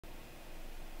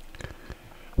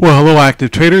Well, hello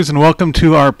active traders, and welcome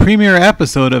to our premiere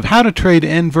episode of How to Trade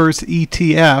Inverse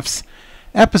ETFs,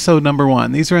 episode number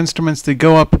 1. These are instruments that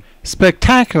go up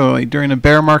spectacularly during a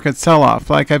bear market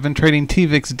sell-off. Like I've been trading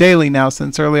TVIX daily now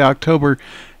since early October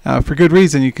for good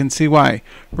reason. You can see why.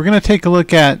 We're going to take a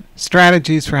look at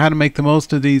strategies for how to make the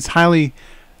most of these highly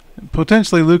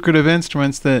potentially lucrative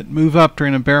instruments that move up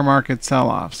during a bear market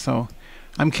sell-off. So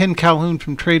I'm Ken Calhoun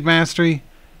from Trade Mastery.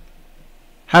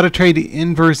 How to Trade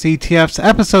Inverse ETFs,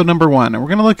 episode number 1. And we're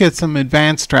going to look at some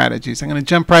advanced strategies. I'm going to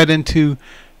jump right into,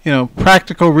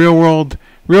 practical, real-world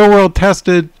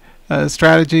tested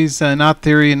strategies, not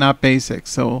theory and not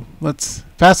basics. So let's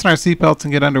fasten our seatbelts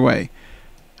and get underway.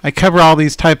 I cover all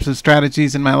these types of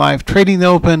strategies in my live Trading the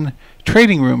Open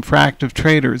trading room for active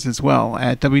traders as well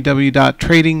at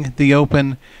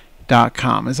www.tradingtheopen.com.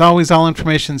 As always, all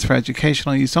information is for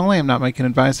educational use only. I'm not making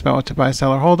advice about what to buy,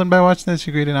 sell, or hold, and by watching this,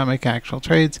 you agree to not make actual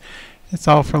trades. It's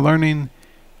all for learning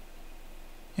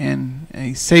and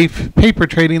a safe paper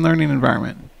trading learning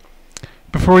environment.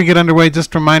 Before we get underway,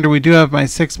 just a reminder, we do have my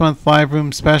 6-month live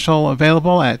room special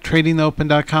available at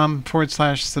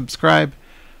tradingtheopen.com/subscribe.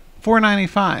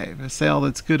 $4.95, a sale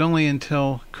that's good only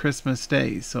until Christmas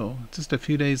Day, so just a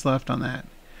few days left on that.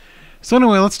 So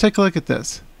anyway, let's take a look at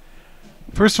this.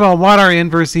 First of all, what are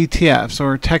inverse ETFs,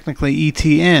 or technically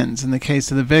ETNs in the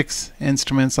case of the VIX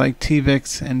instruments like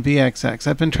TVIX and VXX?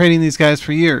 I've been trading these guys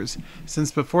for years, since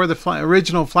before the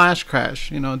original flash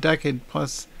crash, a decade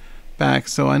plus back,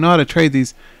 so I know how to trade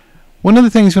these. One of the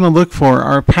things you want to look for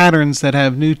are patterns that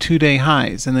have new 2-day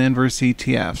highs in the inverse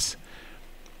ETFs.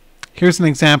 Here's an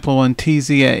example on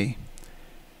TZA.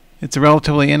 It's a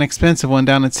relatively inexpensive one,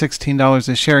 down at $16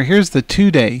 a share. Here's the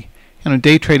 2-day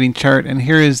day trading chart, and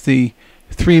here is the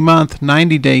 3-month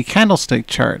 90-day candlestick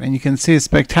chart, and you can see a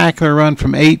spectacular run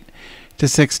from 8 to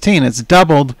 16. It's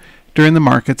doubled during the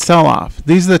market sell-off.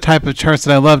 These are the type of charts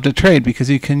that I love to trade because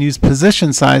you can use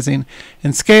position sizing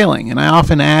and scaling, and I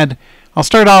often I'll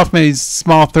start off maybe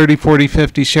small 30, 40,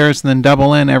 50 shares and then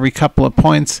double in every couple of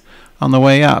points on the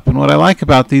way up. And what I like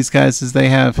about these guys is they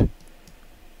have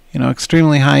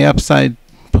extremely high upside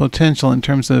potential in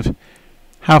terms of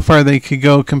how far they could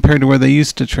go compared to where they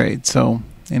used to trade. So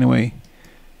anyway,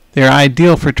 they're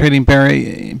ideal for trading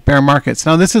bear markets.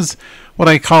 Now this is what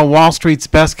I call Wall Street's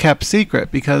best kept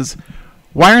secret, because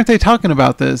why aren't they talking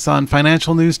about this on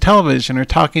financial news television or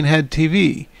talking head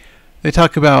TV? They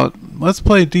talk about, let's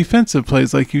play defensive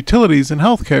plays like utilities and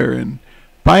healthcare and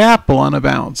buy Apple on a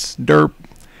bounce. Derp.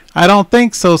 I don't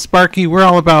think so, Sparky. We're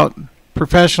all about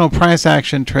professional price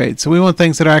action trades. So we want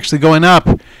things that are actually going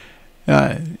up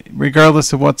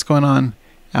regardless of what's going on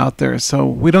out there. So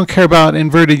we don't care about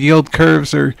inverted yield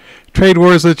curves or trade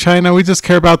wars with China. We just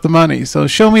care about the money. So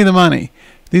show me the money.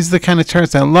 These are the kind of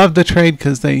charts I love to trade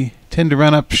because they tend to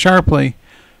run up sharply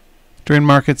during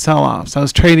market sell-offs. I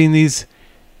was trading these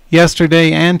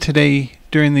yesterday and today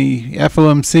during the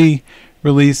FOMC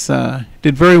release.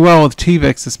 Did very well with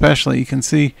TVIX especially. You can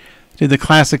see did the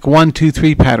classic 1, 2,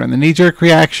 3 pattern. The knee-jerk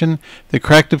reaction, the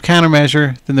corrective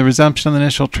countermeasure, then the resumption of the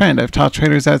initial trend. I've taught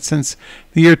traders that since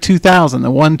the year 2000,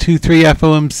 the 1, 2, 3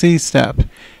 FOMC step.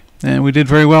 And we did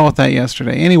very well with that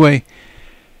yesterday. Anyway,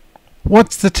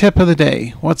 what's the tip of the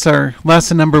day? What's our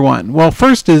lesson number 1? Well,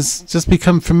 first is just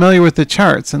become familiar with the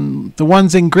charts. And the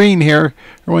ones in green here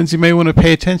are ones you may want to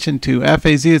pay attention to.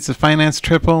 FAZ, it's a finance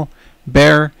triple.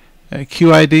 Bear,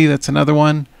 QID, that's another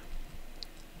one.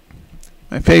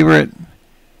 My favorite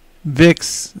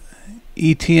VIX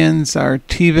ETNs are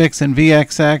TVIX and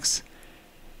VXX,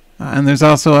 and there's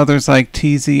also others like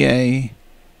TZA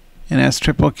and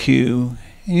SQQQ.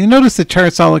 And you notice the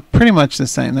charts all look pretty much the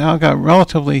same. They all got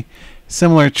relatively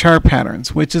similar chart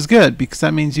patterns, which is good because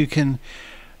that means you can,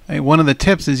 one of the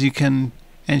tips is you can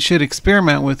and should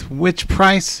experiment with which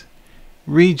price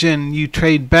region you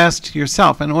trade best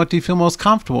yourself and what do you feel most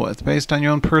comfortable with based on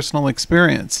your own personal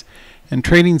experience and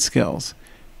trading skills.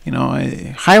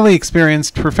 Highly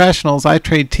experienced professionals, I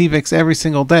trade TVIX every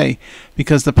single day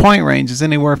because the point range is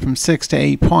anywhere from 6 to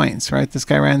 8 points, right? This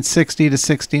guy ran 60 to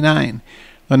 69.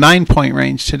 The 9-point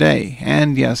range today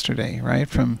and yesterday, right?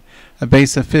 From a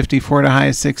base of 54 to high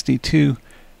of 62,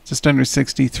 just under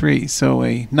 63. So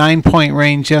a 9-point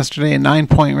range yesterday, a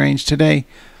 9-point range today.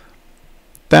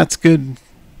 That's good,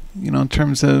 in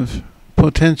terms of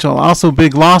potential. Also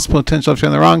big loss potential if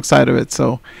you're on the wrong side of it.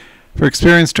 So for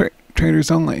experienced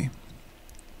traders only.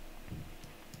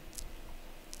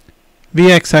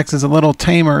 VXX is a little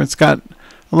tamer. It's got,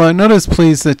 although notice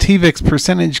please the TVIX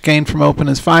percentage gain from open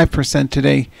is 5%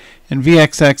 today, and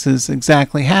VXX is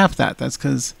exactly half that. That's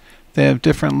because they have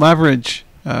different leverage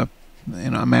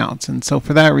amounts, and so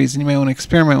for that reason you may want to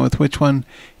experiment with which one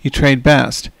you trade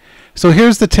best. So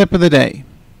here's the tip of the day,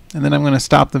 and then I'm going to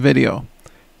stop the video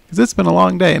because it's been a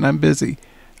long day and I'm busy.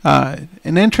 An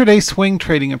intraday swing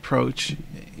trading approach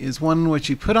is one in which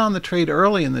you put on the trade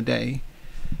early in the day,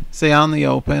 say on the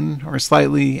open or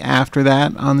slightly after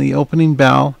that on the opening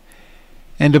bell,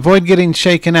 and to avoid getting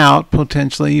shaken out,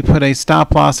 potentially you put a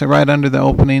stop loss right under the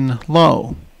opening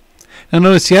low. Now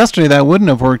notice yesterday that wouldn't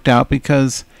have worked out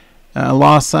because a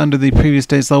loss under the previous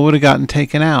day's low would have gotten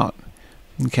taken out.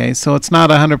 Okay, so it's not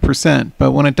 100%,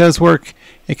 but when it does work,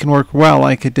 it can work well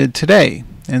like it did today.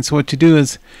 And so what you do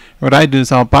is, or what I do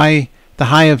is I'll buy the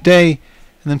high of day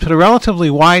and then put a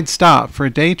relatively wide stop for a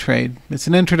day trade. It's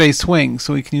an intraday swing,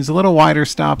 so we can use a little wider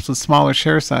stops with smaller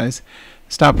share size.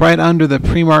 Stop right under the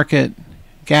pre-market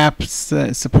gap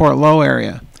support low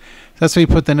area. That's where you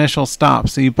put the initial stop.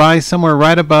 So you buy somewhere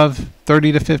right above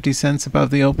 30 to 50 cents above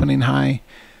the opening high.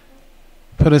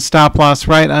 Put a stop loss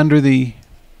right under the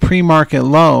pre-market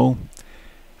low,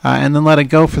 and then let it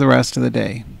go for the rest of the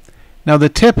day. Now the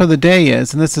tip of the day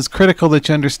is, and this is critical that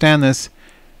you understand this,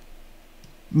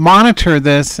 monitor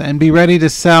this and be ready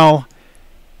to sell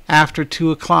after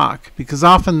 2 o'clock, because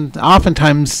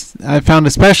oftentimes I've found,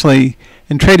 especially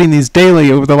in trading these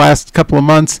daily over the last couple of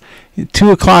months, 2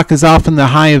 o'clock is often the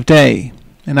high of day,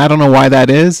 and I don't know why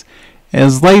that is.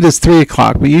 As late as 3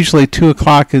 o'clock, but usually 2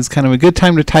 o'clock is kind of a good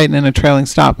time to tighten in a trailing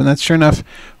stop, and that's sure enough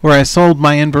where I sold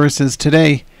my inverses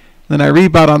today. Then I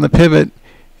rebought on the pivot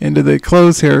into the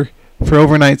close here for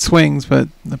overnight swings, but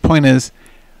the point is,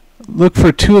 look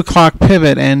for 2 o'clock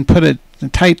pivot and put a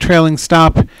tight trailing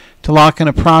stop to lock in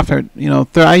a profit. You know,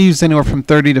 I use anywhere from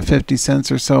 30 to 50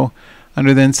 cents or so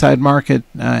under the inside market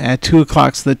at 2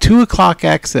 o'clock. So the 2 o'clock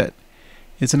exit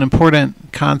is an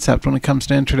important concept when it comes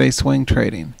to intraday swing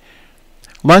trading.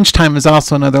 Lunchtime is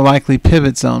also another likely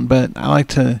pivot zone, but I like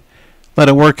to let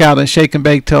it work out and shake and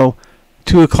bake till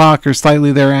 2 o'clock or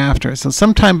slightly thereafter. So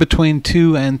sometime between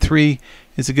 2 and 3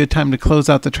 is a good time to close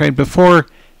out the trade before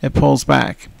it pulls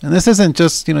back. And this isn't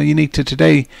just unique to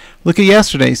today. Look at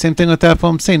yesterday. Same thing with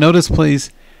FOMC. Notice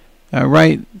please,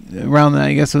 right around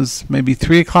I guess it was maybe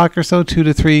 3 o'clock or so, 2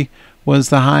 to 3 was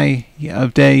the high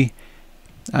of day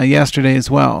yesterday as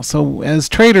well. So as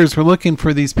traders, we're looking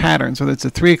for these patterns, whether it's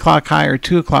a 3 o'clock high or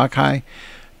 2 o'clock high.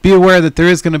 Be aware that there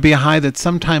is going to be a high that's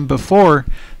sometime before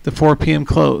the 4 p.m.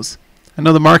 close. I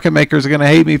know the market makers are going to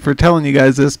hate me for telling you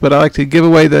guys this, but I like to give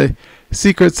away the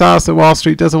secret sauce that Wall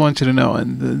Street doesn't want you to know,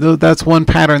 and that's one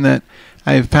pattern that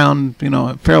I've found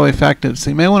fairly effective. So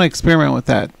you may want to experiment with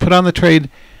that. Put on the trade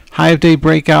high of day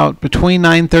breakout between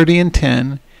 9:30 and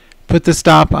 10. Put the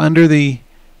stop under the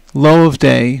low of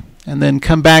day, and then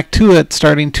come back to it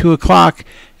starting 2 o'clock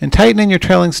and tighten in your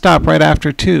trailing stop right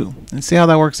after 2 and see how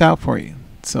that works out for you.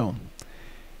 So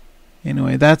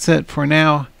anyway, that's it for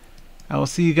now. I will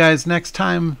see you guys next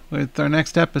time with our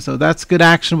next episode. That's good,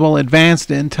 actionable, advanced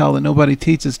intel that nobody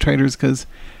teaches traders, because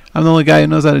I'm the only guy who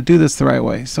knows how to do this the right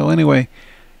way. So anyway,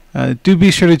 do be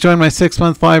sure to join my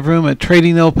 6-month live room at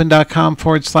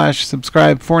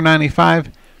tradingopen.com/subscribe $4.95,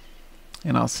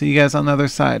 and I'll see you guys on the other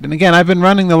side. And again, I've been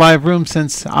running the live room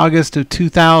since August of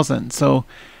 2000, so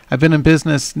I've been in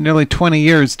business nearly 20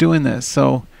 years doing this.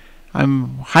 So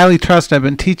I'm highly trusted. I've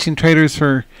been teaching traders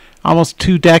for almost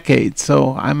 2 decades.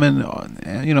 So I'm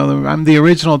I'm the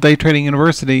original day trading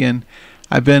university, and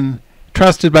I've been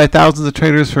trusted by thousands of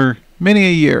traders for many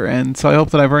a year. And so I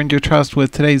hope that I've earned your trust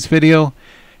with today's video.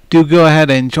 Do go ahead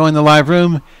and join the live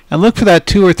room and look for that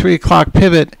 2 or 3 o'clock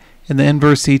pivot in the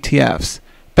inverse ETFs.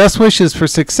 Best wishes for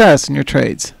success in your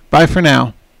trades. Bye for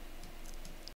now.